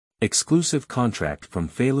Exclusive contract from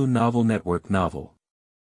Feilu Novel Network Novel.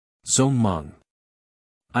 Zongmang.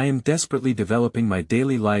 I am desperately developing my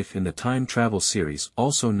daily life in the time travel series,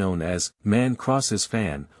 also known as Man Crosses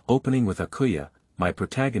Fan, opening with Akuya. My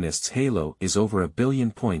protagonist's halo is over 1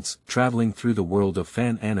 billion points, traveling through the world of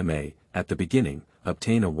fan anime. At the beginning,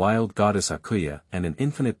 obtain a wild goddess Akuya and an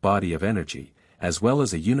infinite body of energy, as well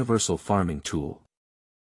as a universal farming tool.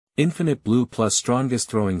 Infinite Blue+Strongest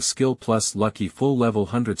throwing Skill+Lucky full level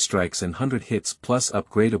 100 strikes and 100 hits plus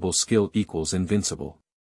upgradable skill equals Invincible.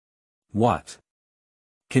 What?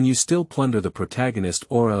 Can you still plunder the protagonist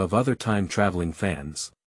aura of other time-traveling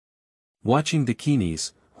fans? Watching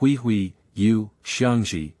Dakinis, Huihui, Yu,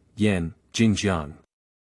 Xiangzhi, Yan, Jingjiang.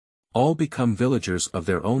 All become villagers of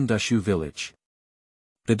their own Dashu Village.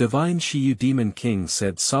 The divine Shiyu Demon King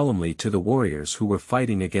said solemnly to the warriors who were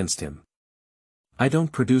fighting against him. I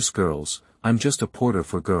don't produce girls, I'm just a porter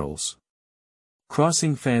for girls.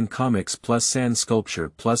 Crossing Fan Comics+Sand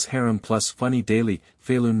Sculpture+harem+Funny Daily.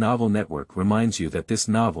 Feilu Novel Network reminds you that this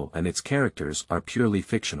novel and its characters are purely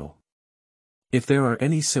fictional. If there are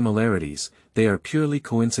any similarities, they are purely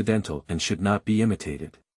coincidental and should not be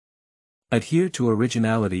imitated. Adhere to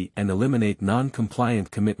originality and eliminate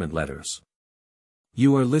non-compliant commitment letters.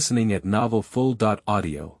 You are listening at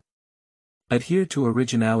novelfull.audio. Adhere to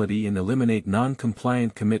originality and eliminate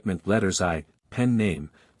non-compliant commitment letters. Pen name,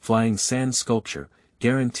 Flying Sand Sculpture,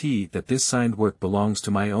 guarantee that this signed work belongs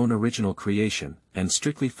to my own original creation, and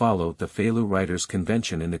strictly follow the Feilu writer's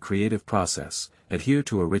convention in the creative process. Adhere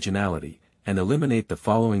to originality, and eliminate the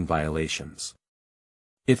following violations.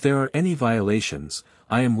 If there are any violations,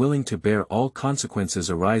 I am willing to bear all consequences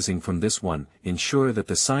arising from this one. Ensure that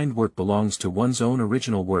the signed work belongs to one's own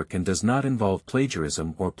original work and does not involve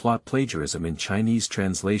plagiarism or plot plagiarism in Chinese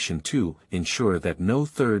translation. 2. Ensure that no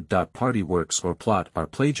third-party works or plot are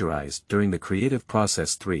plagiarized during the creative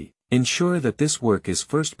process. 3. Ensure that this work is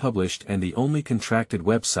first published and the only contracted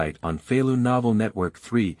website on Feilu Novel Network.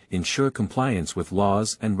 3. Ensure compliance with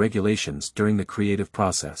laws and regulations during the creative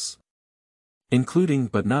process, including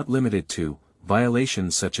but not limited to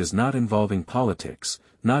violations such as not involving politics,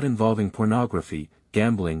 not involving pornography,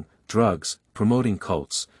 gambling, drugs, promoting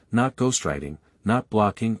cults, not ghostwriting, not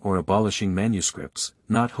blocking or abolishing manuscripts,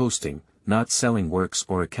 not hosting, not selling works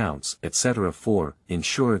or accounts, etc. 4.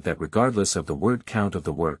 Ensure that regardless of the word count of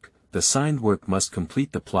the work, the signed work must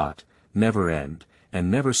complete the plot, never end,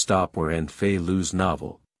 and never stop or end. Feilu's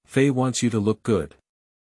novel. Fei wants you to look good.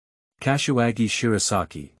 Kashiwagi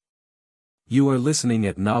Shirasaki. You are listening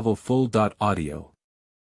at novelfull.audio.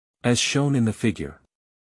 As shown in the figure.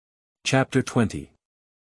 Chapter 20.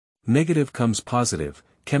 Negative comes positive,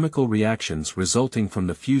 chemical reactions resulting from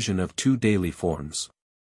the fusion of two daily forms.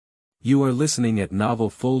 You are listening at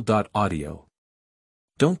novelfull.audio.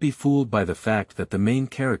 Don't be fooled by the fact that the main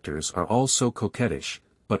characters are all so coquettish,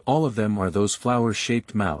 but all of them are those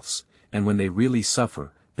flower-shaped mouths, and when they really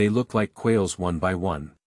suffer, they look like quails one by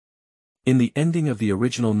one. In the ending of the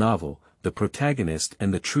original novel, the protagonist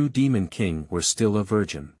and the true Demon King were still a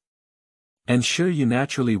virgin. And sure, you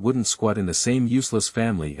naturally wouldn't squat in the same useless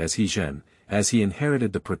family as Zhen, as he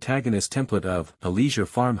inherited the protagonist template of a leisure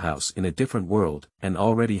farmhouse in a different world and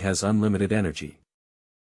already has unlimited energy.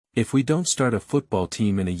 If we don't start a football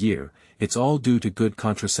team in a year, it's all due to good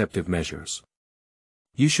contraceptive measures.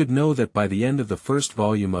 You should know that by the end of the first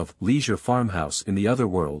volume of Leisure Farmhouse in the Other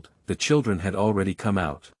World, the children had already come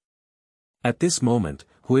out. At this moment,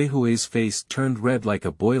 Huihui's face turned red like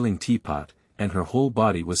a boiling teapot, and her whole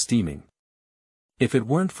body was steaming. If it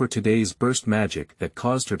weren't for today's burst magic that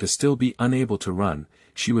caused her to still be unable to run,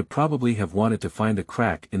 she would probably have wanted to find a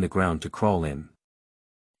crack in the ground to crawl in.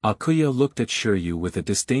 Akuya looked at Shiryu with a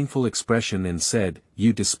disdainful expression and said,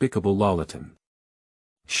 "You despicable Lolatin."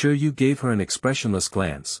 Shiryu gave her an expressionless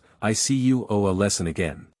glance. "I see you owe a lesson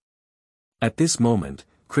again." At this moment,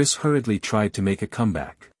 Chris hurriedly tried to make a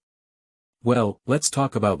comeback. "Well, let's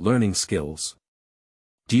talk about learning skills.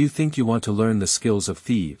 Do you think you want to learn the skills of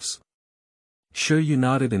thieves?" Shiryu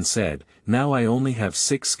nodded and said, "Now I only have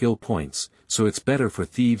 6 skill points, so it's better for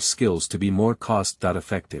thieves' skills to be more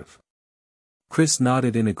cost-effective." Chris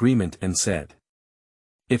nodded in agreement and said,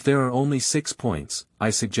 "If there are only 6 points, I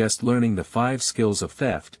suggest learning the 5 skills of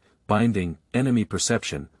theft, binding, enemy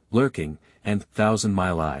perception, lurking, and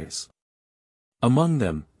 1,000-mile eyes. Among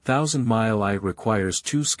them, 1,000-mile eye requires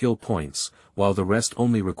 2 skill points, while the rest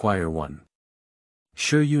only require 1.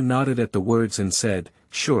 Shiryu nodded at the words and said,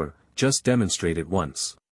 "Sure, just demonstrate it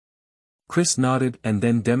once." Chris nodded and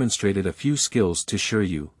then demonstrated a few skills to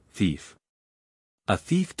Shiryu. Thief. A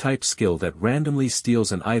thief-type skill that randomly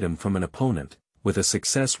steals an item from an opponent, with a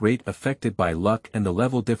success rate affected by luck and the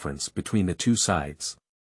level difference between the two sides.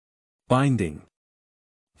 Binding.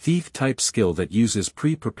 Thief-type skill that uses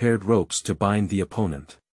pre-prepared ropes to bind the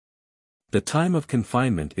opponent. The time of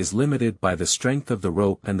confinement is limited by the strength of the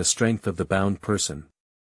rope and the strength of the bound person.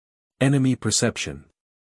 Enemy perception.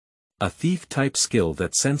 A thief-type skill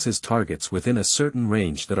that senses targets within a certain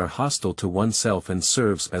range that are hostile to oneself and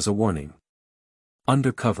serves as a warning.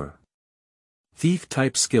 Undercover.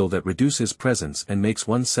 Thief-type skill that reduces presence and makes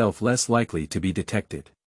oneself less likely to be detected.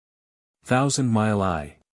 Thousand-mile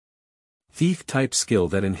eye. Thief-type skill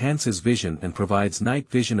that enhances vision and provides night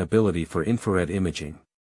vision ability for infrared imaging.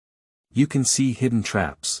 You can see hidden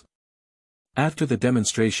traps. After the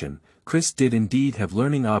demonstration, Chris did indeed have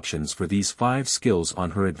learning options for these 5 skills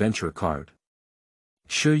on her adventure card.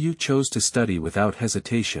 Shiryu chose to study without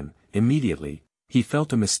hesitation. Immediately, he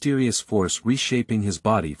felt a mysterious force reshaping his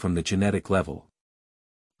body from the genetic level.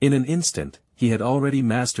 In an instant, he had already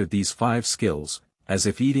mastered these 5 skills, as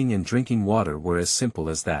if eating and drinking water were as simple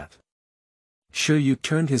as that. Shiryu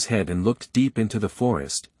turned his head and looked deep into the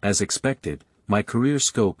forest. As expected, my career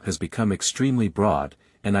scope has become extremely broad,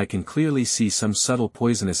 and I can clearly see some subtle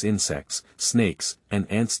poisonous insects, snakes, and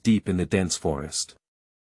ants deep in the dense forest.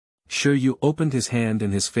 Shiryu opened his hand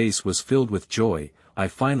and his face was filled with joy. I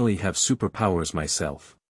finally have superpowers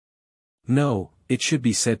myself. No, it should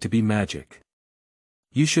be said to be magic.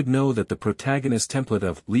 You should know that the protagonist template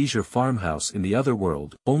of Leisure Farmhouse in the other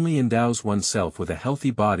world only endows oneself with a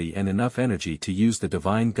healthy body and enough energy to use the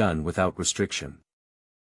divine gun without restriction.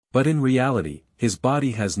 But in reality, his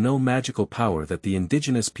body has no magical power that the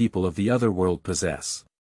indigenous people of the other world possess.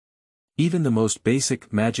 Even the most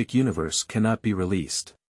basic magic universe cannot be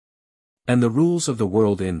released. And the rules of the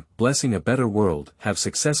world in Blessing a Better World have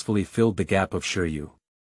successfully filled the gap of Shiryu.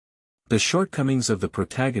 The shortcomings of the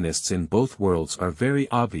protagonists in both worlds are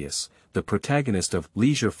very obvious. The protagonist of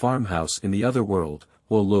Leisure Farmhouse in the other world,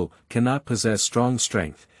 Wolo, cannot possess strong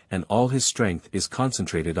strength, and all his strength is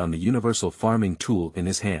concentrated on the universal farming tool in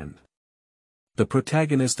his hand. The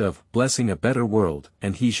protagonist of Blessing a Better World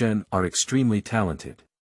and Hizhen are extremely talented.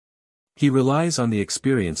 He relies on the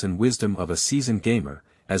experience and wisdom of a seasoned gamer,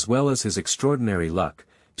 as well as his extraordinary luck,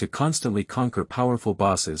 to constantly conquer powerful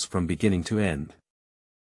bosses from beginning to end.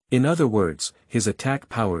 In other words, his attack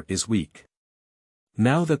power is weak.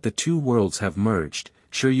 Now that the 2 worlds have merged,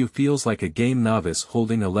 Shiryu feels like a game novice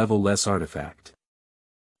holding a level-less artifact.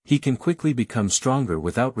 He can quickly become stronger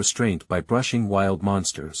without restraint by brushing wild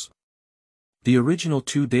monsters. The original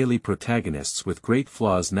 2 daily protagonists with great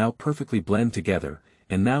flaws now perfectly blend together,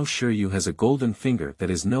 and now Shiryu has a golden finger that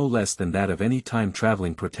is no less than that of any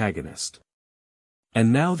time-traveling protagonist.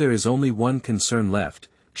 And now there is only one concern left.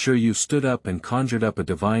 Shiryu stood up and conjured up a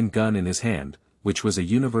divine gun in his hand, which was a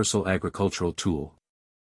universal agricultural tool.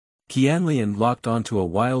 Qianlian locked onto a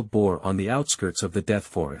wild boar on the outskirts of the death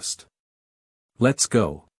forest. Let's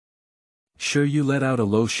go. Shiryu let out a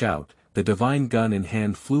low shout. The divine gun in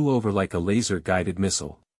hand flew over like a laser-guided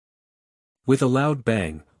missile. With a loud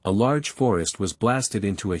bang, a large forest was blasted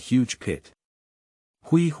into a huge pit.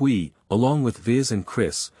 Huihui, along with Viz and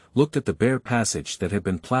Chris, looked at the bare passage that had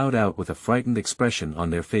been plowed out with a frightened expression on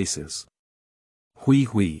their faces.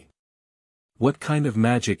 Huihui. What kind of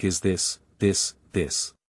magic is this? Viz,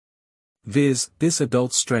 this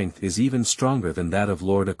adult strength is even stronger than that of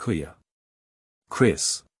Lord Akuya.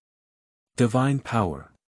 Chris. Divine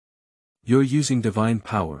power. You're using divine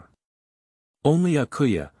power. Only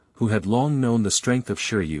Akuya, who had long known the strength of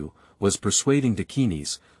Shiryu, was persuading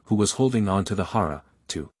Dakinis, who was holding on to the Hara,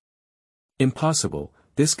 to. Impossible,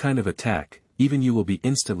 this kind of attack, even you will be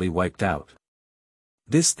instantly wiped out.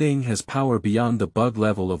 This thing has power beyond the bug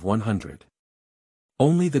level of 100.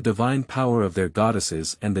 Only the divine power of their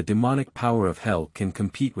goddesses and the demonic power of hell can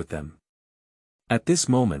compete with them. At this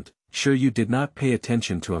moment, Shiryu did not pay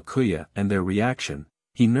attention to Akuya and their reaction.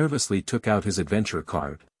 He nervously took out his adventure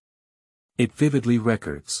card. It vividly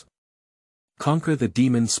records. Conquer the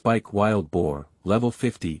Demon Spike Wild Boar, level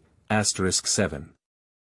 50, *7.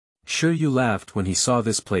 Shiryu laughed when he saw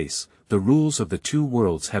this place. The rules of the 2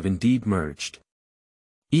 worlds have indeed merged.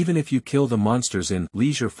 Even if you kill the monsters in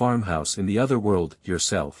Leisure Farmhouse in the other world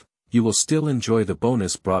yourself, you will still enjoy the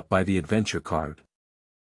bonus brought by the adventure card.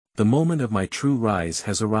 The moment of my true rise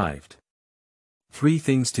has arrived. 3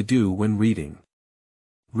 things to do when reading.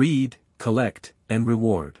 Read, collect, and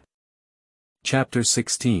reward. Chapter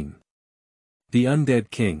 16. The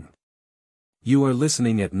Undead King. You are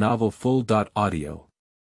listening at novelfull.audio.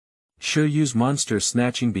 Shiryu's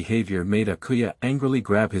monster-snatching behavior made Akuya angrily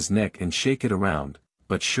grab his neck and shake it around,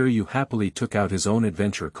 but Shiryu happily took out his own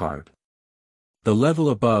adventure card. The level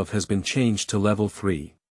above has been changed to level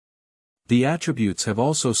 3. The attributes have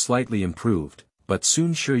also slightly improved. but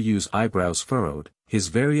soon Shiryu's eyebrows furrowed. His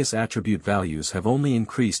various attribute values have only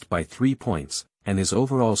increased by 3 points, and his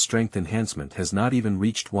overall strength enhancement has not even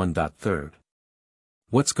reached 1/3.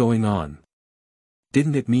 What's going on?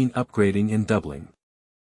 Didn't it mean upgrading and doubling?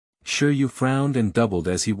 Shiryu frowned and doubled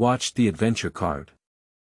as he watched the adventure card.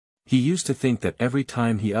 He used to think that every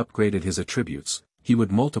time he upgraded his attributes, he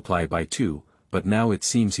would multiply by 2, but now it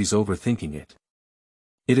seems he's overthinking it.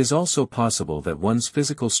 It is also possible that one's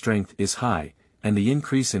physical strength is high, and the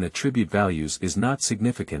increase in attribute values is not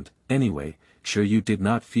significant. Anyway, Shiryu did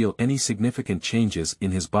not feel any significant changes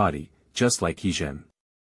in his body, just like Hijin.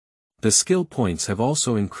 The skill points have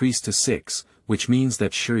also increased to 6, which means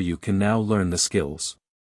that Shiryu can now learn the skills.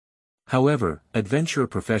 However, adventurer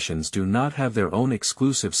professions do not have their own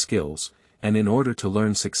exclusive skills, and in order to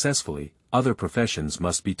learn successfully, other professions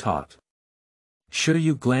must be taught.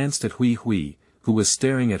 Shiryu glanced at Huihui, who was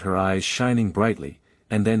staring at her eyes shining brightly,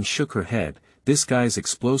 and then shook her head. This guy's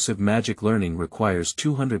explosive magic learning requires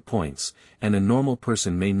 200 points, and a normal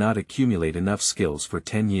person may not accumulate enough skills for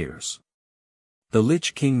 10 years. The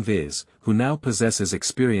Lich King Viz, who now possesses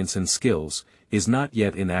experience and skills, is not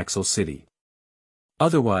yet in Axel City.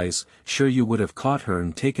 Otherwise, Shiryu would have caught her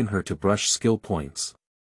and taken her to brush skill points.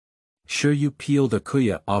 Shiryu peeled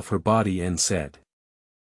Akuya off her body and said,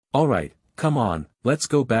 "Alright, come on, let's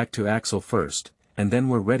go back to Axel first, and then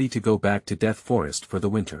we're ready to go back to Death Forest for the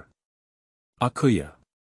winter." Akuya.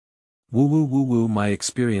 Woo woo woo woo my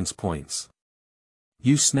experience points.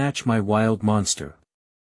 You snatch my wild monster.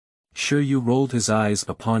 Shiryu rolled his eyes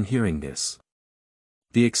upon hearing this.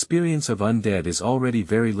 The experience of undead is already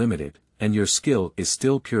very limited, and your skill is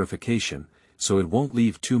still purification, so it won't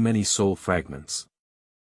leave too many soul fragments.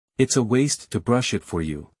 It's a waste to brush it for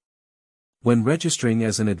you. When registering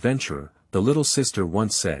as an adventurer, the little sister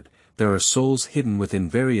once said, there are souls hidden within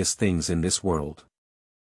various things in this world.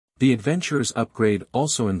 The adventurer's upgrade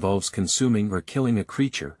also involves consuming or killing a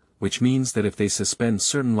creature, which means that if they suspend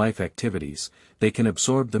certain life activities, they can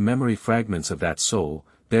absorb the memory fragments of that soul,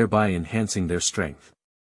 thereby enhancing their strength.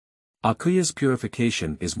 Akuya's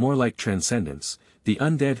purification is more like transcendence. The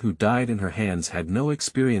undead who died in her hands had no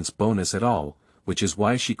experience bonus at all, which is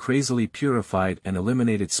why she crazily purified and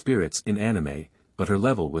eliminated spirits in anime, but her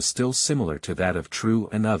level was still similar to that of True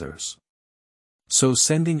and others. So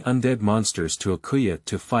sending undead monsters to Akuya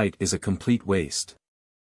to fight is a complete waste.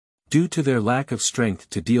 Due to their lack of strength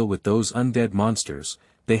to deal with those undead monsters,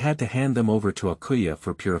 they had to hand them over to Akuya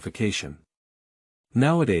for purification.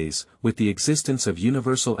 Nowadays, with the existence of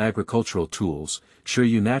universal agricultural tools,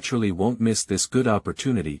 Shiryu naturally won't miss this good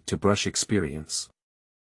opportunity to brush experience.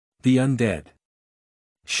 The undead.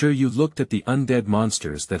 Shiryu looked at the undead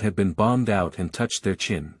monsters that had been bombed out and touched their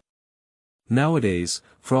chin. Nowadays,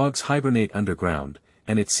 frogs hibernate underground,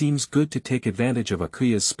 and it seems good to take advantage of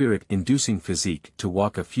Akuya's spirit-inducing physique to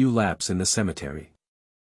walk a few laps in the cemetery.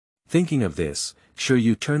 Thinking of this,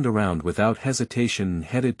 Shiryu turned around without hesitation and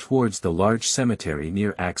headed towards the large cemetery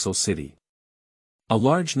near Axel City. A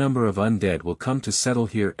large number of undead will come to settle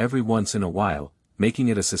here every once in a while, making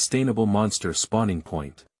it a sustainable monster spawning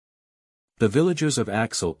point. The villagers of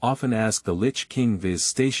Axel often ask the Lich King Viz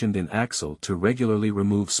stationed in Axel to regularly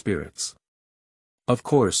remove spirits. Of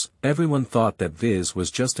course, everyone thought that Viz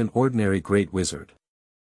was just an ordinary great wizard.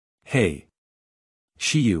 Hey!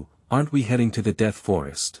 Shiyu, aren't we heading to the Death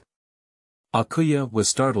Forest? Akuya was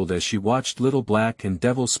startled as she watched Little Black and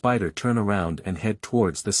Devil Spider turn around and head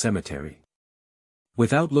towards the cemetery.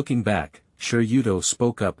 Without looking back, Shiryudo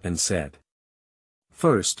spoke up and said,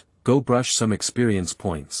 "First, go brush some experience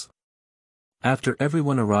points." After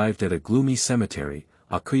everyone arrived at a gloomy cemetery,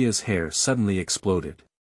 Akuya's hair suddenly exploded.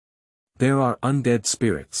 There are undead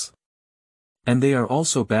spirits. And they are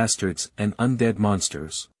also bastards and undead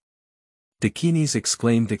monsters. Dakinis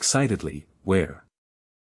exclaimed excitedly, Where?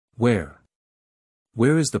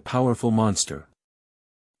 Where is the powerful monster?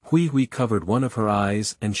 Huihui covered one of her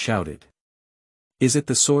eyes and shouted. Is it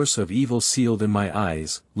the source of evil sealed in my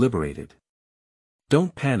eyes, liberated?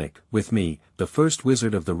 Don't panic, with me, the first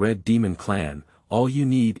wizard of the Red Demon clan, all you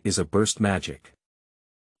need is a burst magic.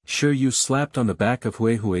 Shiryu slapped on the back of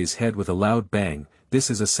Huihui's head with a loud bang. This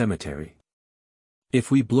is a cemetery. If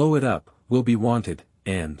we blow it up, we'll be wanted,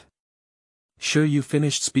 and... Shiryu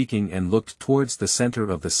finished speaking and looked towards the center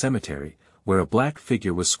of the cemetery, where a black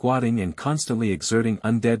figure was squatting and constantly exerting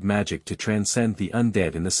undead magic to transcend the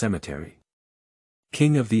undead in the cemetery.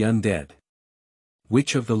 King of the Undead.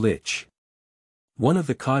 Witch of the Lich. One of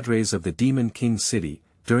the cadres of the Demon King City.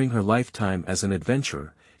 During her lifetime as an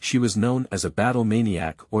adventurer, she was known as a battle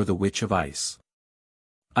maniac or the Witch of Ice.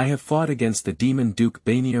 I have fought against the demon Duke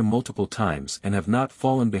Bannier multiple times and have not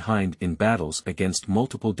fallen behind in battles against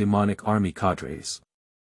multiple demonic army cadres.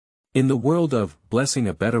 In the world of Blessing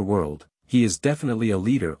a Better World, he is definitely a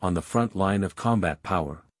leader on the front line of combat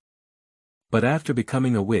power. But after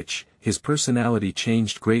becoming a witch, his personality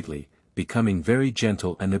changed greatly, becoming very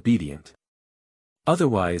gentle and obedient.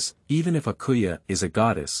 Otherwise, even if Akuya is a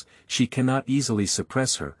goddess, she cannot easily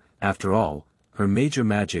suppress her. After all, her major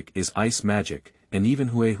magic is ice magic, and even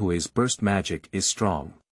Huihui's burst magic is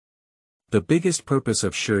strong. The biggest purpose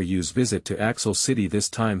of Shiryu's visit to Axel City this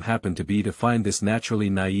time happened to be to find this naturally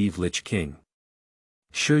naive Lich King.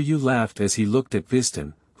 Shiryu laughed as he looked at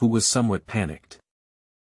Viston, who was somewhat panicked.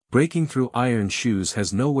 Breaking through iron shoes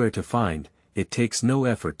has nowhere to find, it takes no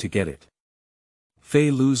effort to get it.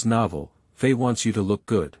 Feilu's novel, Fei Wants You to Look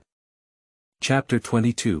Good. Chapter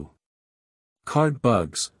 22. Card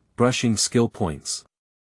Bugs, Brushing Skill Points.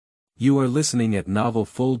 You are listening at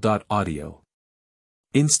novelfull.audio.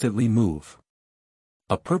 Instantly move.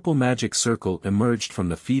 A purple magic circle emerged from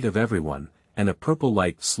the feet of everyone, and a purple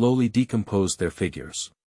light slowly decomposed their figures.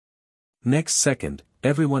 Next second,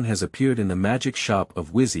 everyone has appeared in the magic shop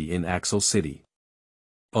of Wizzy in Axel City.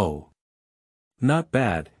 Oh. Not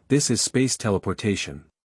bad, this is space teleportation.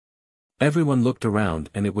 Everyone looked around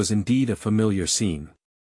and it was indeed a familiar scene.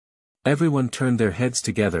 Everyone turned their heads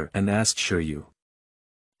together and asked Shiryu.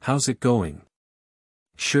 How's it going?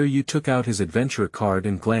 Shiryu took out his adventurer card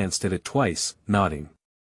and glanced at it twice, nodding.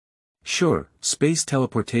 Sure, space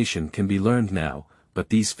teleportation can be learned now, but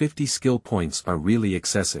these 50 skill points are really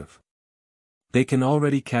excessive. They can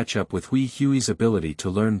already catch up with Huihui's ability to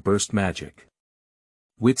learn burst magic.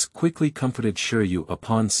 Wits quickly comforted Shiryu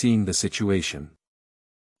upon seeing the situation.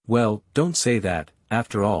 Well, don't say that,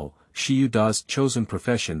 after all, Shiyuda's chosen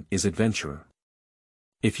profession is adventurer.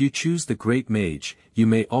 If you choose the Great Mage, you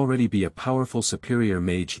may already be a powerful superior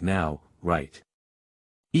mage now, right?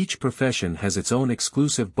 Each profession has its own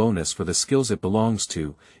exclusive bonus for the skills it belongs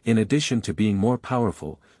to. In addition to being more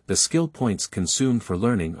powerful, the skill points consumed for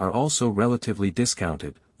learning are also relatively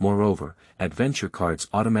discounted. Moreover, adventure cards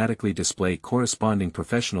automatically display corresponding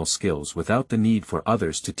professional skills without the need for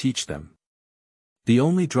others to teach them. The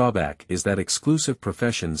only drawback is that exclusive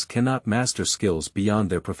professions cannot master skills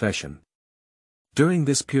beyond their profession. During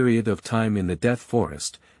this period of time in the Death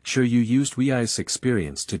Forest, Shiryu used Huihui's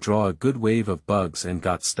experience to draw a good wave of bugs and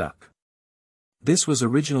got stuck. This was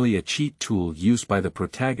originally a cheat tool used by the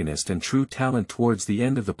protagonist and true talent towards the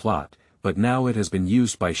end of the plot, but now it has been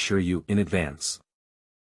used by Shiryu in advance.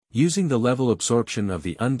 Using the level absorption of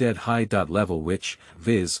the undead high level which,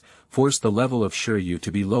 viz., forced the level of Shiryu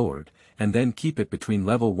to be lowered, and then keep it between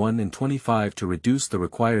level 1 and 25 to reduce the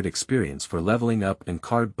required experience for leveling up and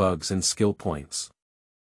card bugs and skill points.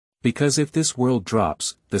 Because if this world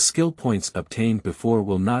drops, the skill points obtained before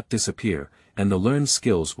will not disappear, and the learned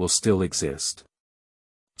skills will still exist.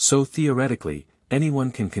 So theoretically,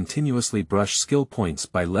 anyone can continuously brush skill points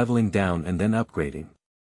by leveling down and then upgrading.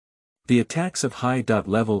 The attacks of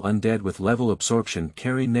high-level undead with level absorption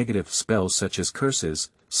carry negative spells such as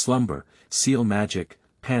curses, slumber, seal magic,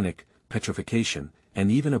 panic, petrification,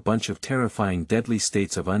 and even a bunch of terrifying deadly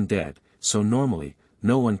states of undead, so normally,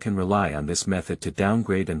 no one can rely on this method to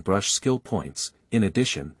downgrade and brush skill points. In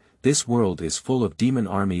addition, this world is full of demon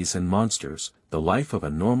armies and monsters, the life of a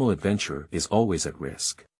normal adventurer is always at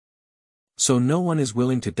risk. So no one is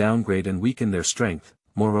willing to downgrade and weaken their strength.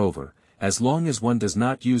 Moreover, as long as one does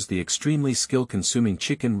not use the extremely skill-consuming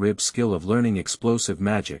chicken rib skill of learning explosive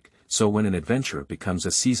magic, so when an adventurer becomes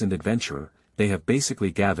a seasoned adventurer, they have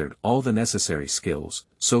basically gathered all the necessary skills,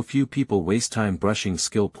 so few people waste time brushing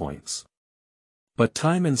skill points. But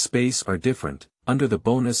time and space are different. Under the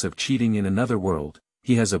bonus of cheating in another world,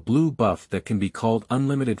 he has a blue buff that can be called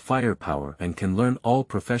unlimited firepower and can learn all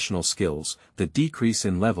professional skills. The decrease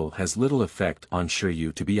in level has little effect on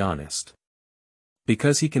Shiryu, to be honest.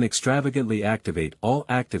 Because he can extravagantly activate all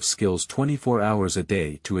active skills 24 hours a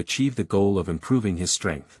day to achieve the goal of improving his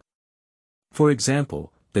strength. For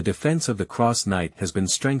example, the defense of the Cross Knight has been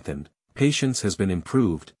strengthened, patience has been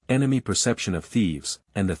improved, enemy perception of thieves,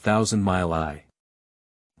 and the 1,000-mile eye.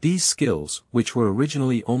 These skills, which were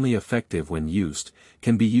originally only effective when used,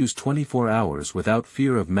 can be used 24 hours without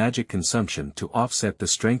fear of magic consumption to offset the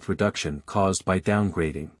strength reduction caused by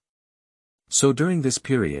downgrading. So during this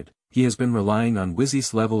period, he has been relying on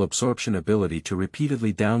Wizzy's level absorption ability to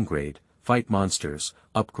repeatedly downgrade, fight monsters,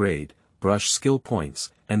 upgrade, brush skill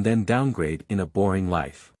points, and then downgrade in a boring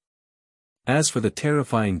life. As for the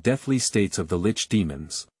terrifying deathly states of the Lich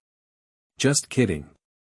demons. Just kidding.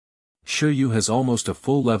 Shiryu has almost a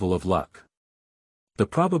full level of luck. The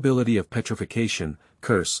probability of petrification,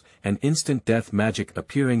 curse, and instant death magic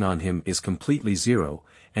appearing on him is completely zero,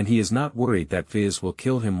 and he is not worried that Viz will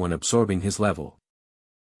kill him when absorbing his level.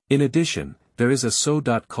 In addition, there is a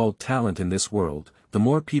so-called talent in this world. The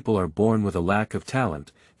more people are born with a lack of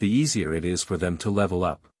talent, the easier it is for them to level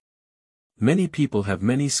up. Many people have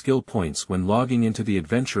many skill points when logging into the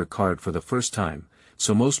adventurer card for the first time,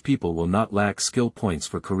 so most people will not lack skill points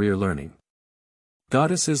for career learning.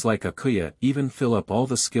 Goddesses like Akuya even fill up all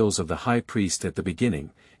the skills of the high priest at the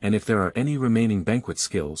beginning, and if there are any remaining banquet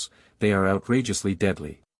skills, they are outrageously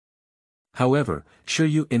deadly. However,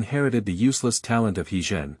 Shiyu inherited the useless talent of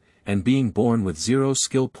Heijin, and being born with 0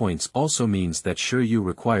 skill points also means that Shiyu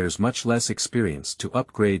requires much less experience to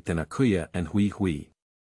upgrade than Akuya and Huihui.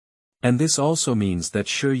 And this also means that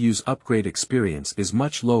Shiyu's upgrade experience is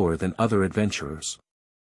much lower than other adventurers.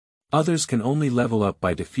 Others can only level up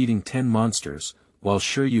by defeating 10 monsters, while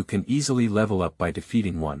Shiyu can easily level up by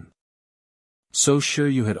defeating 1. So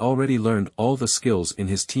Shiyu had already learned all the skills in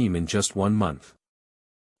his team in just 1 month.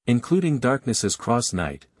 Including Darkness's Cross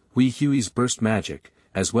Knight, Huihui's Burst Magic,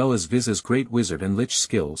 as well as Viz's Great Wizard and Lich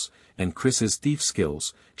skills, and Chris's Thief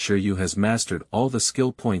skills, Shiyu has mastered all the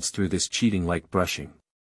skill points through this cheating like brushing.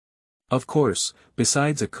 Of course,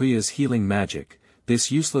 besides Akuya's healing magic,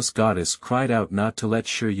 this useless goddess cried out not to let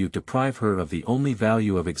Shiyu deprive her of the only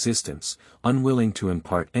value of existence, unwilling to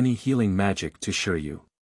impart any healing magic to Shiyu.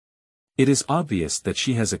 It is obvious that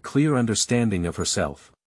she has a clear understanding of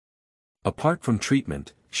herself. Apart from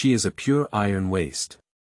treatment, she is a pure iron waste.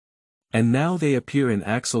 And now they appear in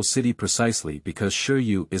Axel City precisely because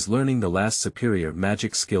Shiyu is learning the last superior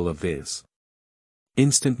magic skill of Viz.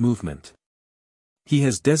 Instant movement. He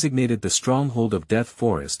has designated the stronghold of Death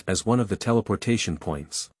Forest as one of the teleportation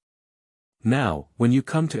points. Now, when you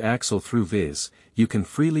come to Axel through Viz, you can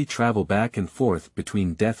freely travel back and forth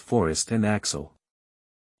between Death Forest and Axel.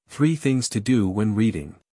 3 things to do when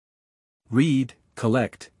reading. Read,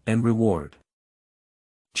 collect, and reward.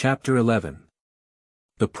 Chapter 11.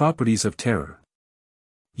 The Properties of Terror.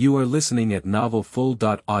 You are listening at Novel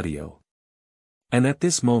Full.audio. And at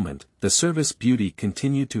this moment, the service beauty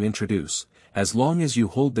continued to introduce, as long as you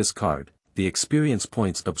hold this card, the experience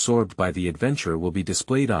points absorbed by the adventurer will be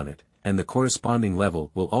displayed on it, and the corresponding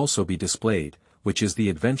level will also be displayed, which is the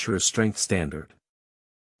adventurer's strength standard.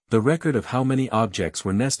 The record of how many objects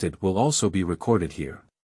were nested will also be recorded here.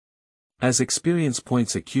 As experience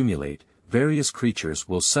points accumulate, various creatures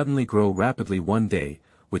will suddenly grow rapidly one day,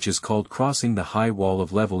 which is called crossing the high wall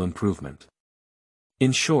of level improvement.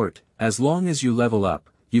 In short, as long as you level up,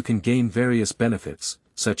 you can gain various benefits,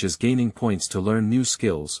 such as gaining points to learn new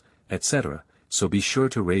skills, etc., so be sure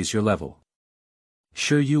to raise your level.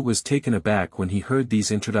 Shiyu was taken aback when he heard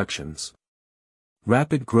these introductions.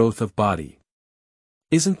 Rapid growth of body.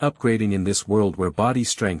 Isn't upgrading in this world where body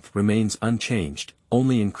strength remains unchanged,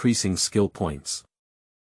 only increasing skill points?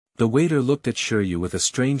 The waiter looked at Shiyu with a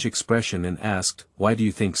strange expression and asked, "Why do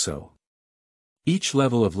you think so?" Each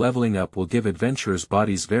level of leveling up will give adventurers'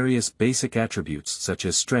 bodies various basic attributes such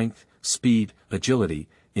as strength, speed, agility,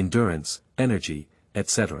 endurance, energy,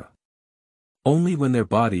 etc. Only when their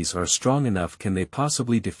bodies are strong enough can they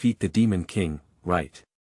possibly defeat the Demon King, right?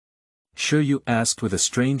 Shiyu asked with a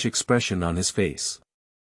strange expression on his face.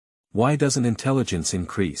 Why doesn't intelligence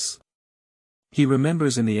increase? He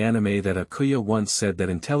remembers in the anime that Akuya once said that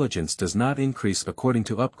intelligence does not increase according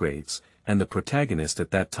to upgrades, and the protagonist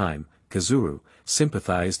at that time, Kazuru,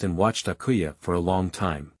 sympathized and watched Akuya for a long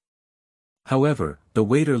time. However, the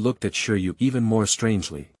waiter looked at Shiyu even more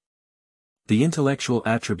strangely. The intellectual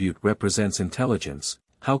attribute represents intelligence,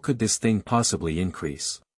 how could this thing possibly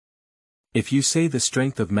increase? If you say the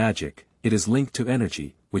strength of magic, it is linked to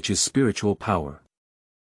energy, which is spiritual power.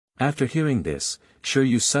 After hearing this,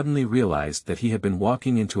 Shiyu suddenly realized that he had been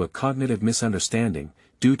walking into a cognitive misunderstanding,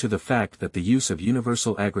 due to the fact that the use of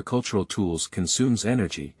universal agricultural tools consumes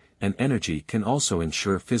energy, and energy can also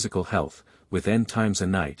ensure physical health, with N times a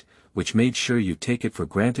night, which made Shiyu take it for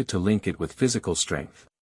granted to link it with physical strength.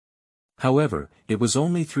 However, it was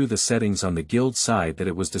only through the settings on the guild side that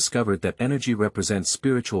it was discovered that energy represents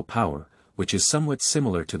spiritual power, which is somewhat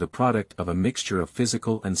similar to the product of a mixture of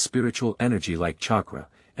physical and spiritual energy like chakra,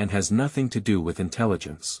 and has nothing to do with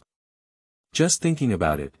intelligence. Just thinking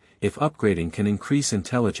about it, if upgrading can increase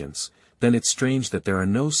intelligence, then it's strange that there are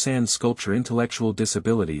no sand sculpture intellectual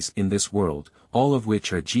disabilities in this world, all of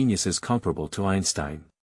which are geniuses comparable to Einstein.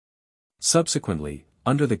 Subsequently,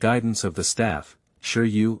 under the guidance of the staff,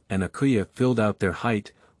 Shiyu and Akuya filled out their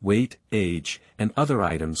height, weight, age, and other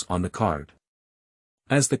items on the card.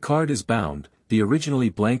 As the card is bound, the originally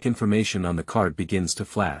blank information on the card begins to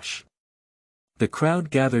flash. The crowd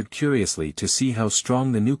gathered curiously to see how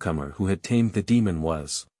strong the newcomer who had tamed the demon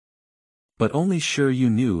was. But only Shiyu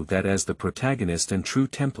knew that as the protagonist and true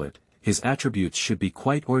template, his attributes should be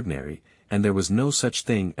quite ordinary, and there was no such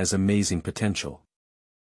thing as amazing potential.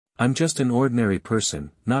 I'm just an ordinary person,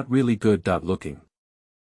 not really good. Looking.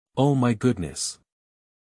 Oh my goodness.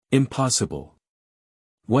 Impossible.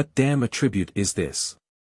 What damn attribute is this?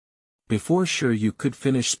 Before Shiyu could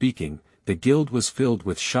finish speaking, the guild was filled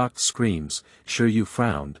with shocked screams. Shiyu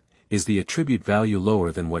frowned. Is the attribute value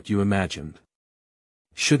lower than what you imagined?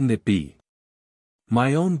 Shouldn't it be?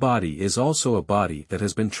 My own body is also a body that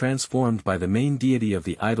has been transformed by the main deity of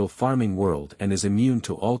the idle farming world and is immune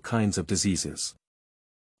to all kinds of diseases.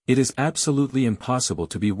 It is absolutely impossible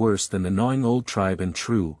to be worse than the gnawing old tribe and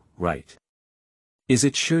true, right? Is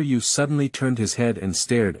it? Shiyu suddenly turned his head and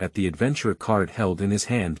stared at the adventurer card held in his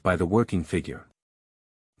hand by the working figure.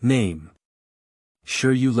 Name.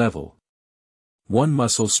 Shiyu level. 1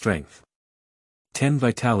 muscle strength. 10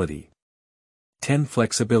 vitality. 10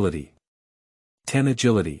 flexibility. 10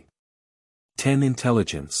 agility. 10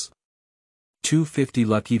 intelligence. 250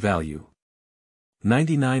 lucky value.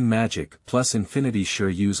 99 magic plus infinity.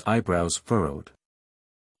 Shiryu's eyebrows furrowed.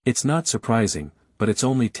 It's not surprising, but it's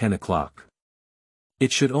only 10 o'clock.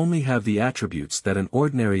 It should only have the attributes that an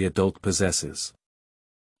ordinary adult possesses.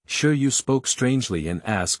 Shiryu spoke strangely and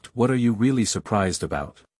asked, what are you really surprised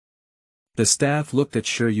about? The staff looked at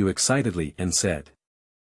Shiryu excitedly and said.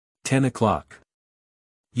 10 o'clock.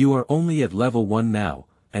 You are only at level 1 now,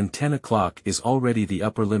 and 10 o'clock is already the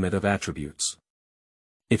upper limit of attributes.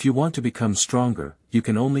 If you want to become stronger, you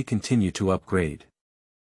can only continue to upgrade.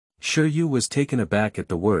 Shiryu was taken aback at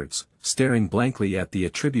the words, staring blankly at the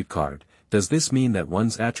attribute card. Does this mean that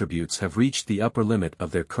one's attributes have reached the upper limit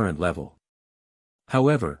of their current level?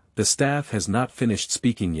 However, the staff has not finished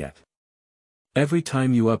speaking yet. Every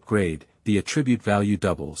time you upgrade, the attribute value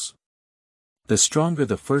doubles. The stronger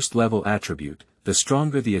the first level attribute, the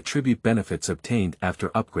stronger the attribute benefits obtained after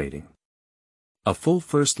upgrading. A full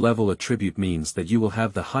first level attribute means that you will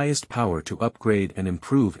have the highest power to upgrade and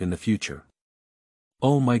improve in the future.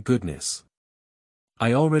 Oh my goodness.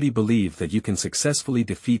 I already believe that you can successfully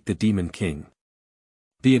defeat the Demon King.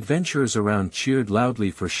 The adventurers around cheered loudly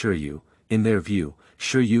for Shiryu. In their view,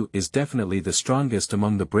 Shiryu is definitely the strongest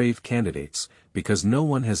among the brave candidates, because no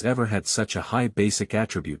one has ever had such a high basic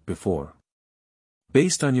attribute before.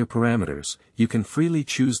 Based on your parameters, you can freely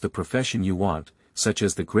choose the profession you want, such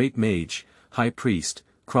as the Great Mage, High Priest,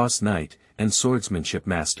 Cross Knight, and Swordsmanship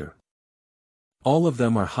Master. All of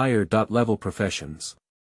them are higher level professions.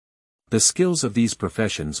 The skills of these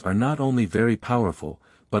professions are not only very powerful,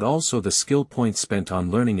 but also the skill points spent on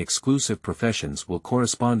learning exclusive professions will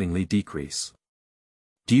correspondingly decrease.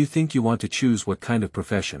 Do you think you want to choose what kind of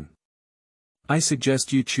profession? I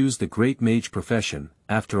suggest you choose the Great Mage profession.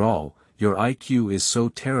 After all, your IQ is so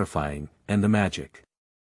terrifying, and the magic.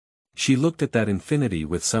 She looked at that infinity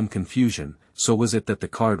with some confusion. So was it that the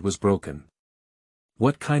card was broken?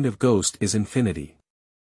 What kind of ghost is infinity?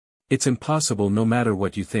 It's impossible no matter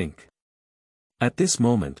what you think. At this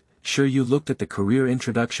moment, Shiryu looked at the career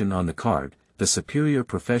introduction on the card. The superior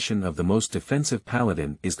profession of the most defensive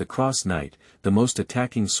paladin is the Cross Knight, the most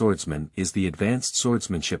attacking swordsman is the Advanced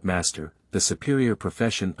Swordsmanship Master, the superior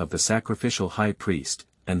profession of the Sacrificial High Priest,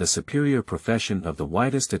 and the superior profession of the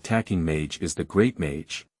widest attacking mage is the Great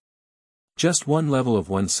Mage. Just one level of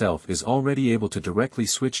oneself is already able to directly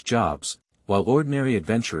switch jobs, while ordinary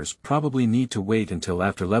adventurers probably need to wait until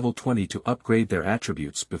after level 20 to upgrade their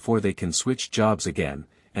attributes before they can switch jobs again,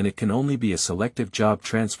 and it can only be a selective job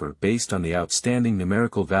transfer based on the outstanding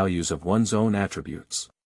numerical values of one's own attributes.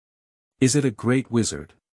 Is it a great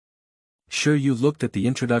wizard? Shiryu looked at the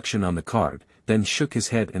introduction on the card, then shook his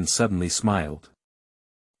head and suddenly smiled.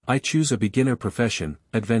 I choose a beginner profession,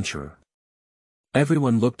 adventurer.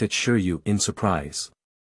 Everyone looked at Shiryu in surprise.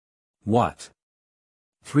 What?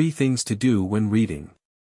 3 things to do when reading.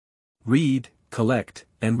 Read, collect,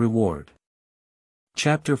 and reward.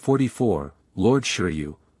 Chapter 44, Lord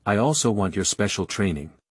Shiryu, I also want your special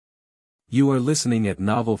training. You are listening at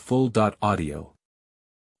Novel Full.audio.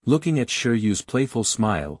 Looking at Shiryu's playful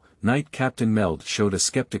smile, Knight Captain Meld showed a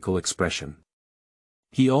skeptical expression.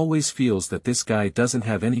 He always feels that this guy doesn't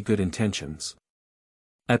have any good intentions.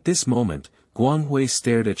 At this moment, Guanghui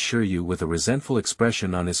stared at Shiryu with a resentful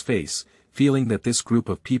expression on his face, feeling that this group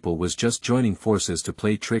of people was just joining forces to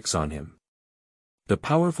play tricks on him. The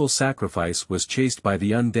powerful sacrifice was chased by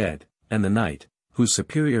the undead, and the knight, whose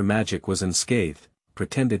superior magic was unscathed,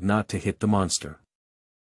 pretended not to hit the monster.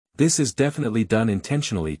 This is definitely done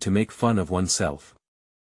intentionally to make fun of oneself.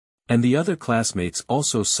 And the other classmates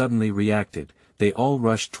also suddenly reacted. They all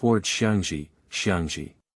rushed towards Xiangzhi,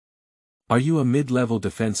 Xiangzhi. Are you a mid-level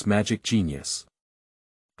defense magic genius?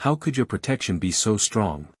 How could your protection be so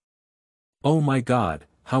strong? Oh my god,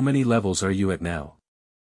 how many levels are you at now?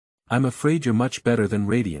 I'm afraid you're much better than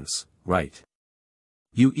Radiance, right?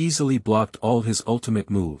 You easily blocked all his ultimate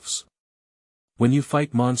moves. When you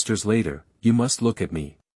fight monsters later, you must look at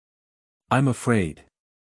me. I'm afraid.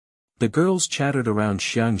 The girls chattered around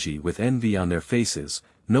Xiangzhi with envy on their faces.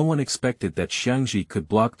 No one expected that Xiangzhi could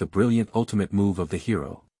block the brilliant ultimate move of the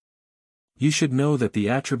hero. You should know that the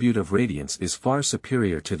attribute of Radiance is far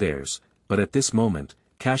superior to theirs, but at this moment,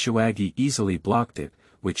 Kashiwagi easily blocked it,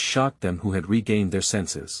 which shocked them who had regained their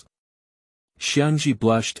senses. Xiangzhi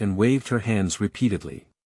blushed and waved her hands repeatedly.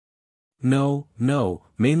 No,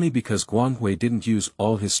 mainly because Guanghui didn't use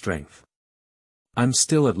all his strength. I'm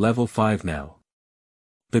still at level 5 now.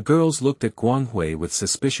 The girls looked at Guanghui with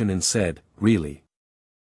suspicion and said, really?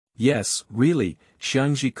 Yes, really.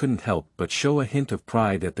 Xiangzhi couldn't help but show a hint of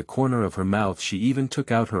pride at the corner of her mouth. She even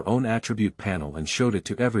took out her own attribute panel and showed it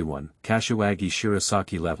to everyone. Kashiwagi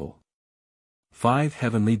Shirasaki level 5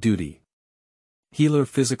 Heavenly Duty. Healer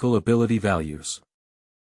physical ability values.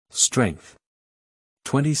 Strength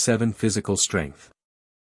 27 physical strength.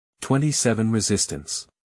 27 resistance.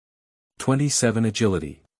 27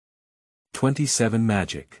 agility. 27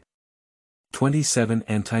 magic. 27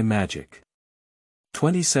 anti-magic.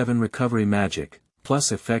 27 recovery magic,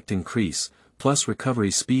 plus effect increase, plus recovery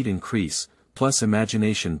speed increase, plus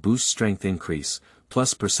imagination boost strength increase,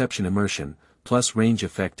 plus perception immersion, plus range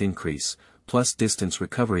effect increase, plus distance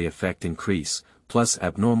recovery effect increase, plus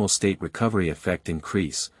abnormal state recovery effect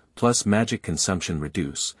increase, plus magic consumption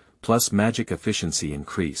reduce, plus magic efficiency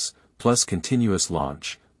increase, plus continuous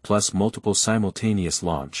launch, plus multiple simultaneous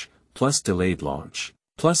launch, plus delayed launch,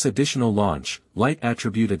 plus additional launch, light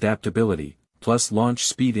attribute adaptability, plus launch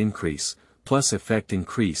speed increase, plus effect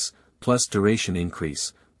increase, plus duration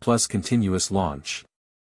increase, plus continuous launch,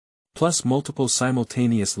 plus multiple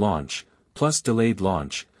simultaneous launch, plus delayed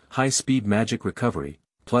launch, high-speed magic recovery,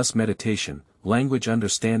 plus meditation, language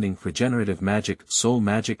understanding, regenerative magic, soul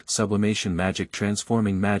magic, sublimation magic,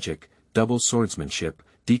 transforming magic, double swordsmanship,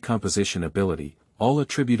 decomposition ability, all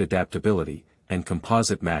attribute adaptability, and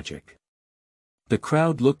composite magic. The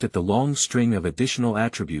crowd looked at the long string of additional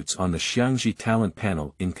attributes on the Xiangzhi talent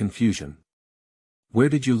panel in confusion. Where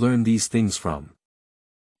did you learn these things from?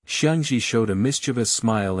 Xiangzhi showed a mischievous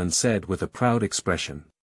smile and said with a proud expression.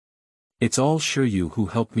 It's all Shiyu who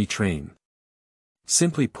helped me train.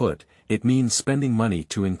 Simply put, it means spending money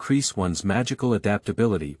to increase one's magical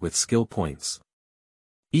adaptability with skill points.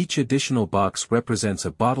 Each additional box represents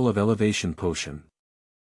a bottle of elevation potion.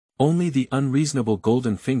 Only the unreasonable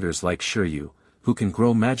golden fingers like Shiyu, who can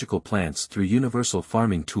grow magical plants through universal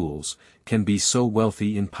farming tools, can be so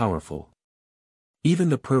wealthy and powerful. Even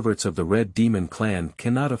the perverts of the Red Demon clan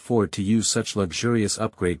cannot afford to use such luxurious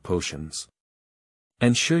upgrade potions.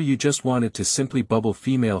 And Shiyu just wanted to simply bubble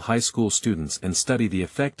female high school students and study the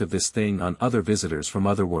effect of this thing on other visitors from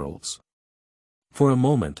other worlds. For a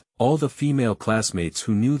moment, all the female classmates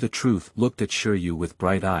who knew the truth looked at Shiyu with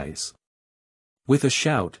bright eyes. With a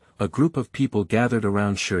shout, a group of people gathered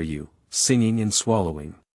around Shiyu, singing and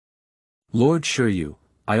swallowing. Lord Shiyu,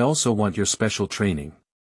 I also want your special training.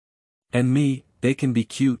 And me, they can be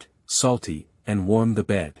cute, salty, and warm the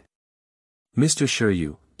bed. Mr.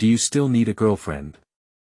 Shiyu, do you still need a girlfriend?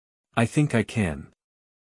 I think I can.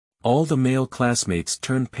 All the male classmates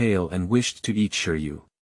turned pale and wished to eat Shiyu.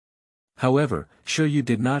 However, Shiyu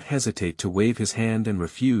did not hesitate to wave his hand and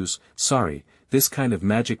refuse. Sorry, this kind of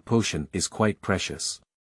magic potion is quite precious.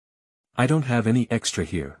 I don't have any extra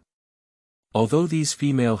here. Although these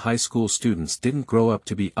female high school students didn't grow up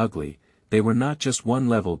to be ugly, they were not just one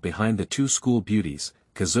level behind the two school beauties,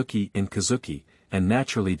 Kazuki and Kazuki, and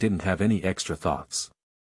naturally didn't have any extra thoughts.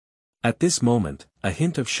 At this moment, a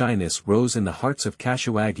hint of shyness rose in the hearts of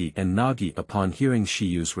Kashiwagi and Nagi upon hearing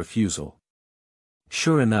Shiyu's refusal.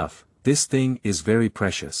 Sure enough, this thing is very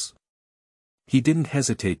precious. He didn't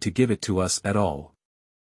hesitate to give it to us at all.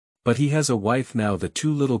 But he has a wife now. The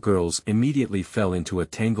two little girls immediately fell into a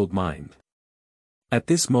tangled mind. At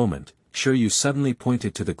this moment, Shiyu suddenly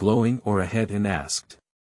pointed to the glowing aura head and asked.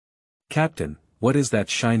 Captain, what is that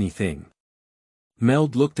shiny thing?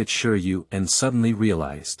 Meld looked at Shiyu and suddenly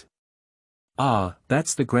realized. Ah,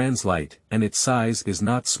 that's the Grand's light, and its size is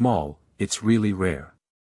not small, it's really rare.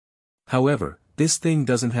 However, this thing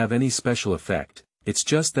doesn't have any special effect, it's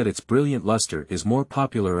just that its brilliant luster is more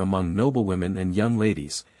popular among noblewomen and young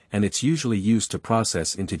ladies, and it's usually used to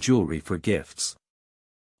process into jewelry for gifts.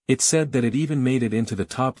 It said that it even made it into the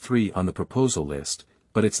top 3 on the proposal list,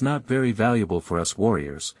 but it's not very valuable for us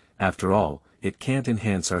warriors. After all, it can't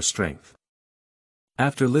enhance our strength.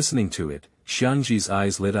 After listening to it, Xiangzhi's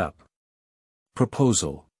eyes lit up.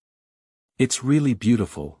 Proposal. It's really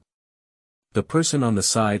beautiful. The person on the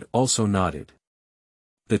side also nodded.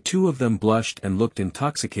 The two of them blushed and looked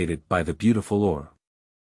intoxicated by the beautiful ore.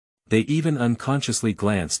 They even unconsciously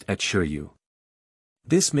glanced at Shiryu.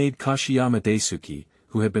 This made Kashiyama Daisuke,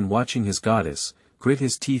 who had been watching his goddess, grit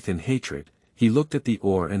his teeth in hatred. He looked at the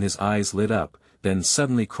ore and his eyes lit up, then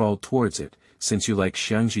suddenly crawled towards it. Since you like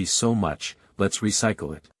Xiangzhi so much, let's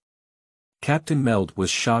recycle it. Captain Meld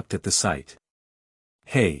was shocked at the sight.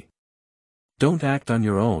 Hey! Don't act on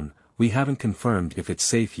your own, we haven't confirmed if it's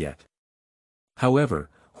safe yet.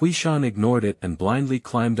 However, Huishan ignored it and blindly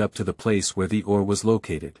climbed up to the place where the ore was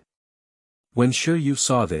located. When Shiryu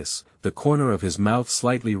saw this, the corner of his mouth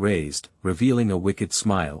slightly raised, revealing a wicked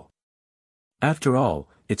smile. After all,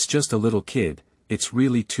 it's just a little kid, it's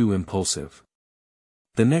really too impulsive.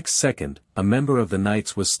 The next second, a member of the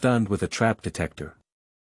Knights was stunned with a trap detector.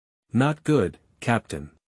 Not good,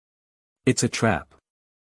 Captain. It's a trap.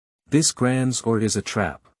 This Grand's ore is a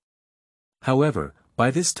trap. However,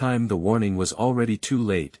 by this time the warning was already too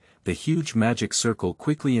late. The huge magic circle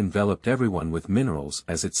quickly enveloped everyone with minerals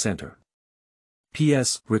as its center.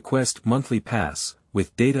 P.S. Request monthly pass,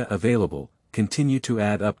 with data available, continue to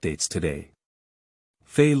add updates today.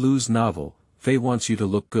 Feilu's novel, Fei wants you to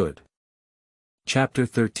look good. Chapter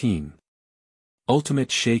 13.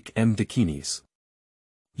 Ultimate Shake M. Dakinis.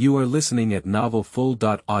 You are listening at novel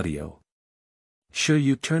full.audio.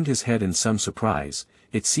 Shiryu turned his head in some surprise.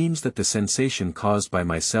 It seems that the sensation caused by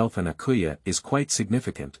myself and Akuya is quite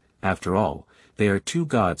significant. After all, they are two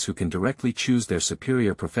gods who can directly choose their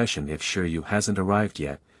superior profession. If Shiryu hasn't arrived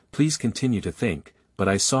yet, please continue to think, but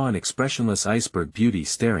I saw an expressionless iceberg beauty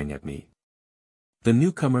staring at me. The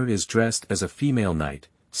newcomer is dressed as a female knight,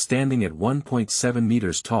 standing at 1.7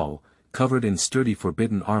 meters tall, covered in sturdy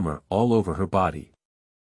forbidden armor all over her body.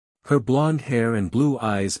 Her blonde hair and blue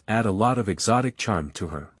eyes add a lot of exotic charm to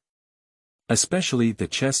her. Especially the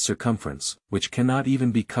chest circumference, which cannot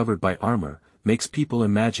even be covered by armor, makes people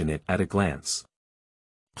imagine it at a glance.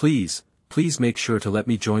 Please make sure to let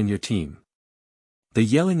me join your team. The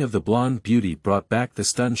yelling of the blonde beauty brought back the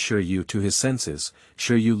stunned Shiryu to his senses.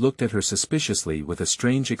 Shiryu looked at her suspiciously with a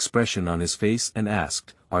strange expression on his face and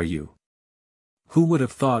asked, "Are you?" Who would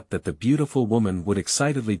have thought that the beautiful woman would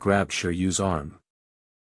excitedly grab Shiryu's arm?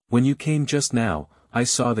 When you came just now, I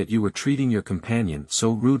saw that you were treating your companion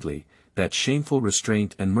so rudely, that shameful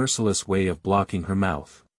restraint and merciless way of blocking her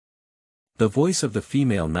mouth. The voice of the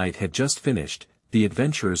female knight had just finished. The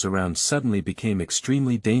adventurers around suddenly became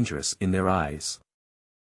extremely dangerous in their eyes.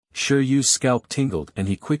 Shiryu's scalp tingled and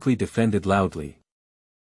he quickly defended loudly.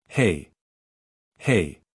 Hey!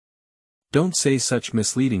 Don't say such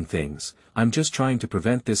misleading things, I'm just trying to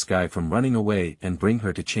prevent this guy from running away and bring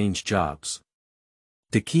her to change jobs.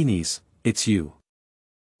 Dakinis, it's you.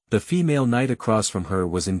 The female knight across from her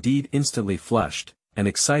was indeed instantly flushed, and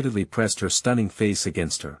excitedly pressed her stunning face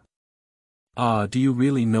against her. Ah, do you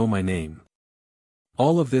really know my name?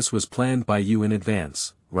 All of this was planned by you in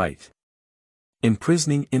advance, right?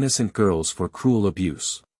 Imprisoning innocent girls for cruel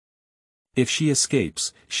abuse. If she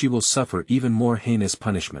escapes, she will suffer even more heinous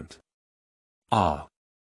punishment. Ah.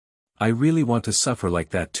 I really want to suffer like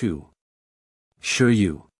that too.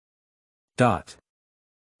 Shiryu.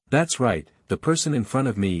 That's right, the person in front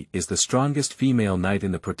of me is the strongest female knight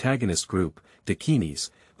in the protagonist group, Dakinis,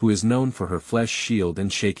 who is known for her flesh shield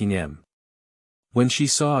and shaking M. When she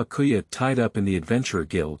saw Akuya tied up in the adventurer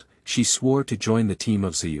guild, she swore to join the team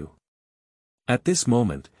of Xiyu. At this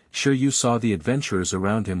moment, Shiryu saw the adventurers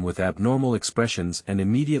around him with abnormal expressions and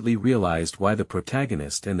immediately realized why the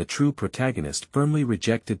protagonist and the true protagonist firmly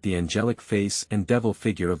rejected the angelic face and devil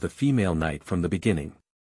figure of the female knight from the beginning.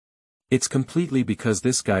 It's completely because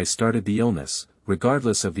this guy started the illness,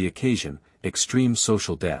 regardless of the occasion, extreme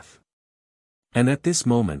social death. And at this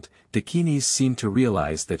moment, Dakinis seemed to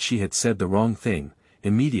realize that she had said the wrong thing.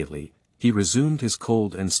 Immediately, he resumed his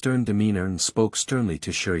cold and stern demeanor and spoke sternly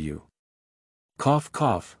to Shiryu.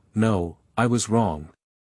 Cough, no, I was wrong.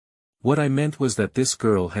 What I meant was that this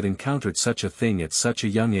girl had encountered such a thing at such a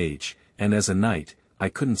young age, and as a knight, I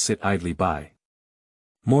couldn't sit idly by.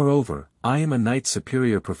 Moreover, I am a knight's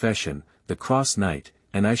superior profession, the Cross Knight,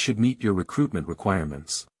 and I should meet your recruitment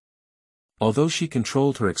requirements. Although she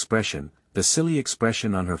controlled her expression, the silly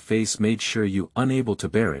expression on her face made Shiryu unable to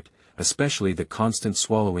bear it, especially the constant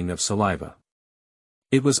swallowing of saliva.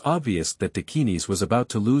 It was obvious that Dakinis was about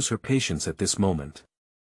to lose her patience at this moment.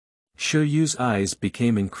 Shiryu's eyes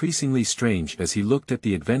became increasingly strange as he looked at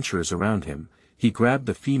the adventurers around him. He grabbed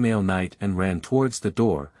the female knight and ran towards the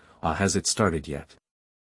door. Has it started yet?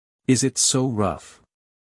 Is it so rough?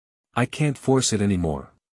 I can't force it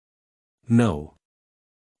anymore. No.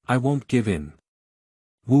 I won't give in.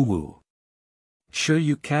 Woo-woo.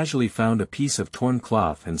 Shiyu casually found a piece of torn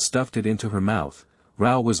cloth and stuffed it into her mouth.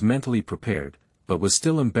 Rao was mentally prepared, but was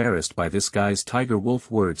still embarrassed by this guy's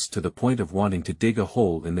tiger-wolf words to the point of wanting to dig a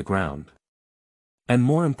hole in the ground. And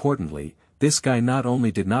more importantly, this guy not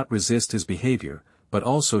only did not resist his behavior, but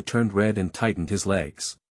also turned red and tightened his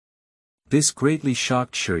legs. This greatly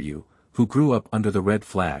shocked Shiyu, who grew up under the red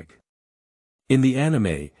flag. In the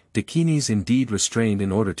anime, Dakinis indeed restrained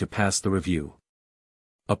in order to pass the review.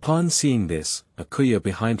 Upon seeing this, Akuya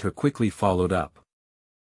behind her quickly followed up.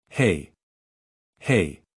 Hey!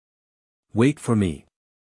 Hey! Wait for me.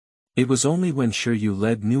 It was only when Shiyu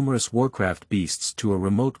led numerous Warcraft beasts to a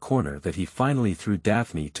remote corner that he finally threw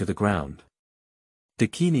Daphne to the ground.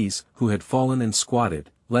 Dakinis, who had fallen and squatted,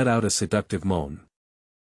 let out a seductive moan.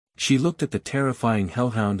 She looked at the terrifying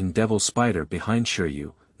hellhound and devil spider behind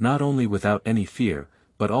Shiyu, not only without any fear,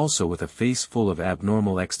 but also with a face full of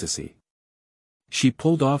abnormal ecstasy. She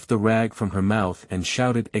pulled off the rag from her mouth and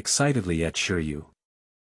shouted excitedly at Shiyu.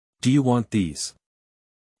 Do you want these?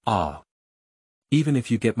 Ah! Even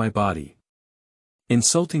if you get my body.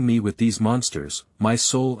 Insulting me with these monsters, my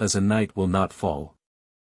soul as a knight will not fall.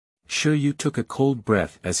 Shiyu took a cold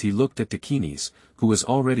breath as he looked at Dakinis, who was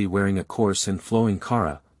already wearing a coarse and flowing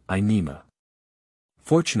kara, Inima.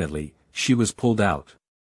 Fortunately, she was pulled out.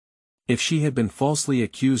 If she had been falsely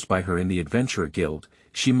accused by her in the Adventurer Guild,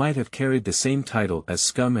 she might have carried the same title as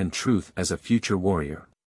Scum and Truth as a future warrior.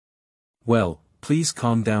 Well, please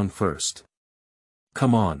calm down first.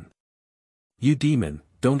 Come on. You demon,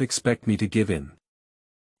 don't expect me to give in.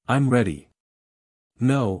 I'm ready.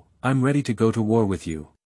 No, I'm ready to go to war with you.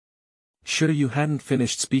 Shiyu hadn't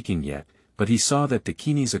finished speaking yet, but he saw that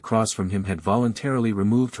Dakinis across from him had voluntarily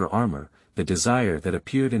removed her armor. The desire that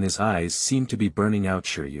appeared in his eyes seemed to be burning out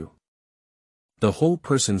Shiyu. The whole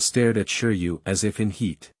person stared at Shiyu as if in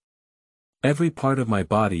heat. Every part of my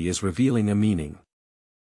body is revealing a meaning.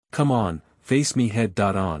 Come on, face me head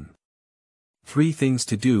on. 3 things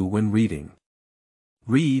to do when reading.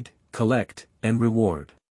 Read, collect, and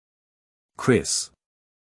reward. Chris.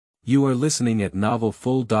 You are listening at Novel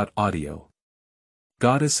Full.Audio.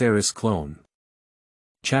 Goddess Eris Clone.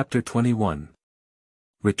 Chapter 21.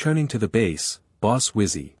 Returning to the base, Boss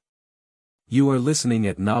Wizzy. You are listening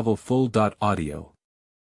at Novel Full.Audio.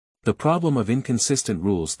 The problem of inconsistent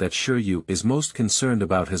rules that Shiyu is most concerned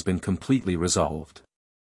about has been completely resolved.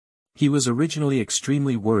 He was originally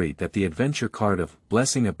extremely worried that the adventure card of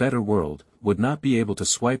Blessing a Better World would not be able to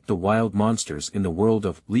swipe the wild monsters in the world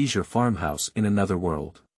of Leisure Farmhouse in another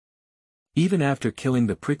world. Even after killing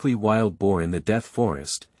the prickly wild boar in the Death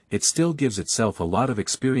Forest, it still gives itself a lot of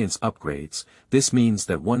experience upgrades. This means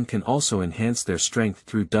that one can also enhance their strength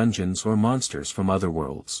through dungeons or monsters from other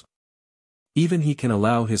worlds. Even he can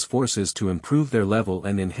allow his forces to improve their level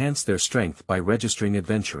and enhance their strength by registering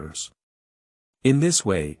adventurers. In this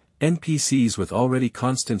way, NPCs with already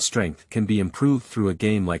constant strength can be improved through a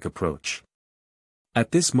game-like approach.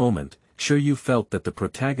 At this moment, Shiyu felt that the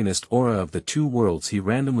protagonist aura of the 2 worlds he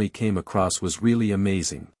randomly came across was really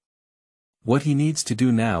amazing. What he needs to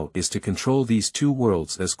do now is to control these 2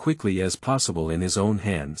 worlds as quickly as possible in his own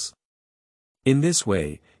hands. In this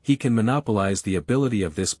way, he can monopolize the ability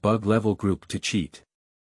of this bug-level group to cheat.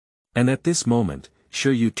 And at this moment,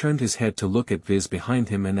 Shiyu turned his head to look at Viz behind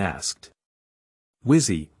him and asked.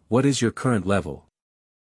 Wizzy, what is your current level?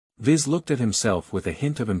 Viz looked at himself with a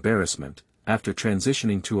hint of embarrassment. After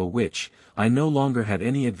transitioning to a witch, I no longer had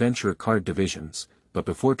any adventurer card divisions, but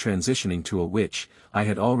before transitioning to a witch, I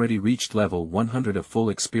had already reached level 100 of full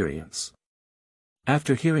experience.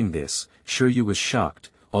 After hearing this, Shiyu was shocked.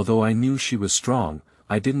 Although I knew she was strong,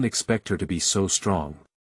 I didn't expect her to be so strong.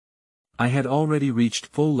 I had already reached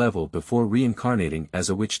full level before reincarnating as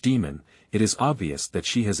a witch demon. It is obvious that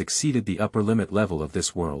she has exceeded the upper limit level of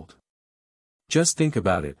this world. Just think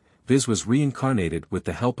about it, Viz was reincarnated with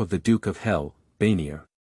the help of the Duke of Hell, Banier.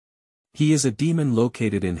 He is a demon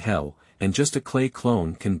located in Hell, and just a clay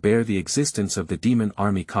clone can bear the existence of the demon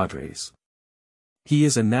army cadres. He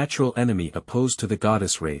is a natural enemy opposed to the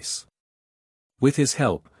goddess race. With his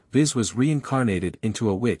help, Viz was reincarnated into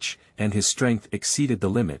a witch, and his strength exceeded the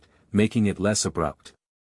limit, making it less abrupt.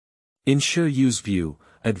 In Shiyu's view,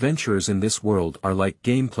 adventurers in this world are like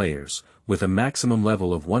game players, with a maximum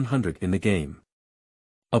level of 100 in the game.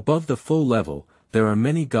 Above the full level, there are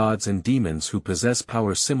many gods and demons who possess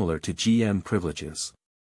power similar to GM privileges.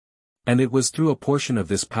 And it was through a portion of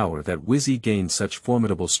this power that Wizzy gained such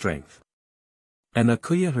formidable strength. And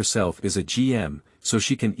Akuya herself is a GM, so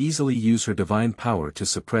she can easily use her divine power to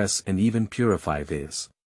suppress and even purify Viz.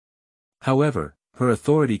 However, her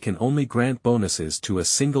authority can only grant bonuses to a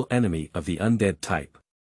single enemy of the undead type.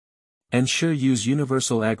 And Shiryu's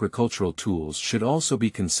universal agricultural tools should also be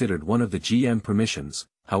considered one of the GM permissions.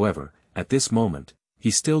 However, at this moment,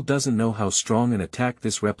 he still doesn't know how strong an attack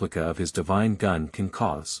this replica of his divine gun can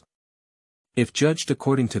cause. If judged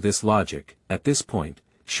according to this logic, at this point,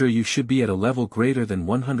 Shiryu should be at a level greater than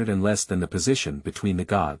 100 and less than the position between the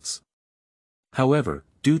gods. However,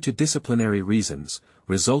 due to disciplinary reasons,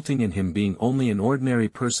 resulting in him being only an ordinary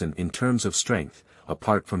person in terms of strength,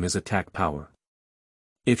 apart from his attack power.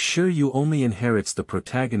 If Shiryu only inherits the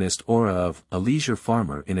protagonist aura of a leisure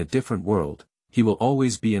farmer in a different world, he will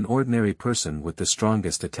always be an ordinary person with the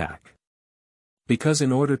strongest attack. Because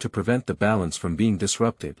in order to prevent the balance from being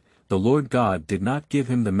disrupted, the Lord God did not give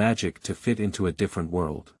him the magic to fit into a different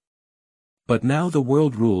world. But now the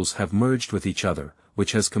world rules have merged with each other,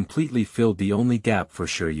 which has completely filled the only gap for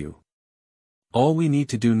Shiryu. All we need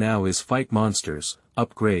to do now is fight monsters,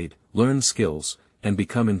 upgrade, learn skills, and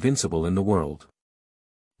become invincible in the world.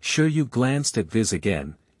 Shiryu glanced at Viz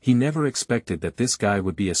again. He never expected that this guy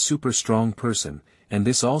would be a super strong person, and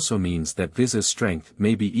this also means that Viz's strength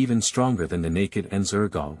may be even stronger than the naked and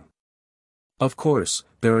Zergong. Of course,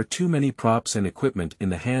 there are too many props and equipment in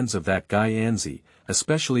the hands of that guy Xiangzhi,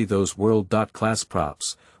 especially those world.class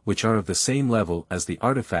props, which are of the same level as the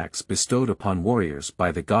artifacts bestowed upon warriors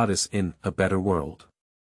by the goddess in A Better World.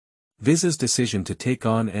 Viz's decision to take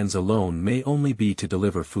on Xiangzhi alone may only be to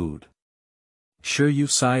deliver food. Shiryu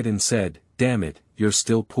sighed and said, "Damn it, you're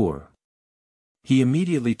still poor." He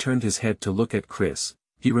immediately turned his head to look at Chris.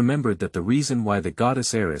 He remembered that the reason why the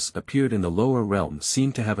goddess Eris appeared in the lower realm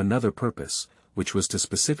seemed to have another purpose, which was to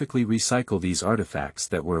specifically recycle these artifacts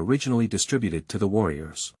that were originally distributed to the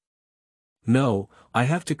warriors. "No, I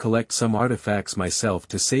have to collect some artifacts myself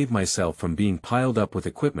to save myself from being piled up with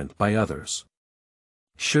equipment by others."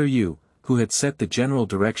 Shiryu, who had set the general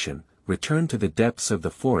direction, returned to the depths of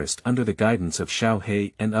the forest under the guidance of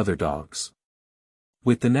Xiaohei and other dogs.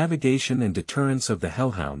 With the navigation and deterrence of the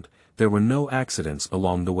Hellhound, there were no accidents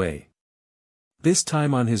along the way. This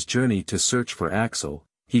time on his journey to search for Axel,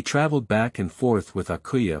 he traveled back and forth with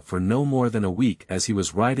Akuya for no more than a week as he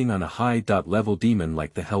was riding on a high-level demon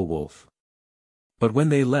like the Hell Wolf. But when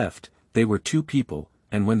they left, they were 2 people,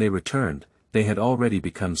 and when they returned, they had already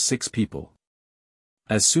become 6 people.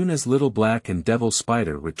 As soon as Little Black and Devil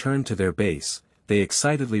Spider returned to their base, they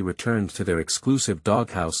excitedly returned to their exclusive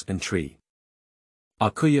doghouse and tree.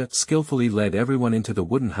 Akuya skillfully led everyone into the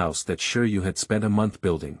wooden house that Shiryu had spent a month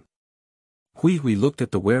building. Huihui looked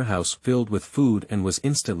at the warehouse filled with food and was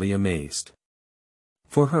instantly amazed.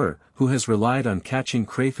 For her, who has relied on catching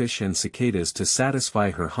crayfish and cicadas to satisfy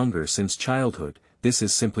her hunger since childhood, this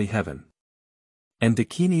is simply heaven. And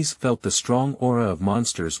Dakinis felt the strong aura of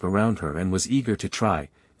monsters around her and was eager to try,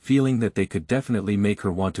 feeling that they could definitely make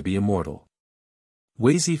her want to be immortal.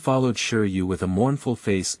 Weizi followed Shiryu with a mournful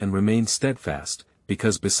face and remained steadfast,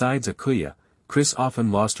 because besides Akuya, Chris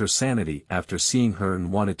often lost her sanity after seeing her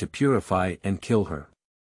and wanted to purify and kill her.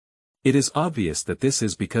 It is obvious that this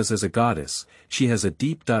is because as a goddess, she has a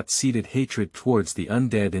deep-seated hatred towards the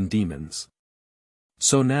undead and demons.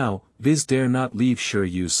 So now, Viz dare not leave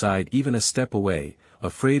Shiryu's side even a step away,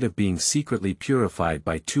 afraid of being secretly purified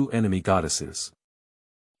by 2 enemy goddesses.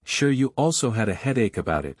 Shiryu also had a headache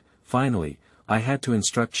about it. Finally, I had to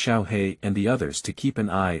instruct Xiaohei and the others to keep an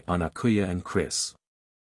eye on Akuya and Chris.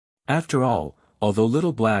 After all, although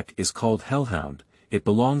Little Black is called Hellhound, it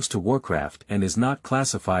belongs to Warcraft and is not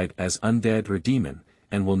classified as undead or demon,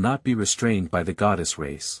 and will not be restrained by the goddess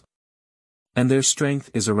race. And their strength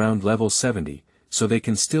is around level 70, so they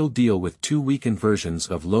can still deal with 2 weakened versions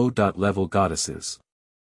of low-level goddesses.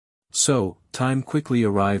 So, time quickly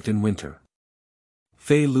arrived in winter.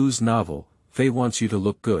 Feilu's novel, Fei Wants You to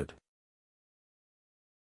Look Good.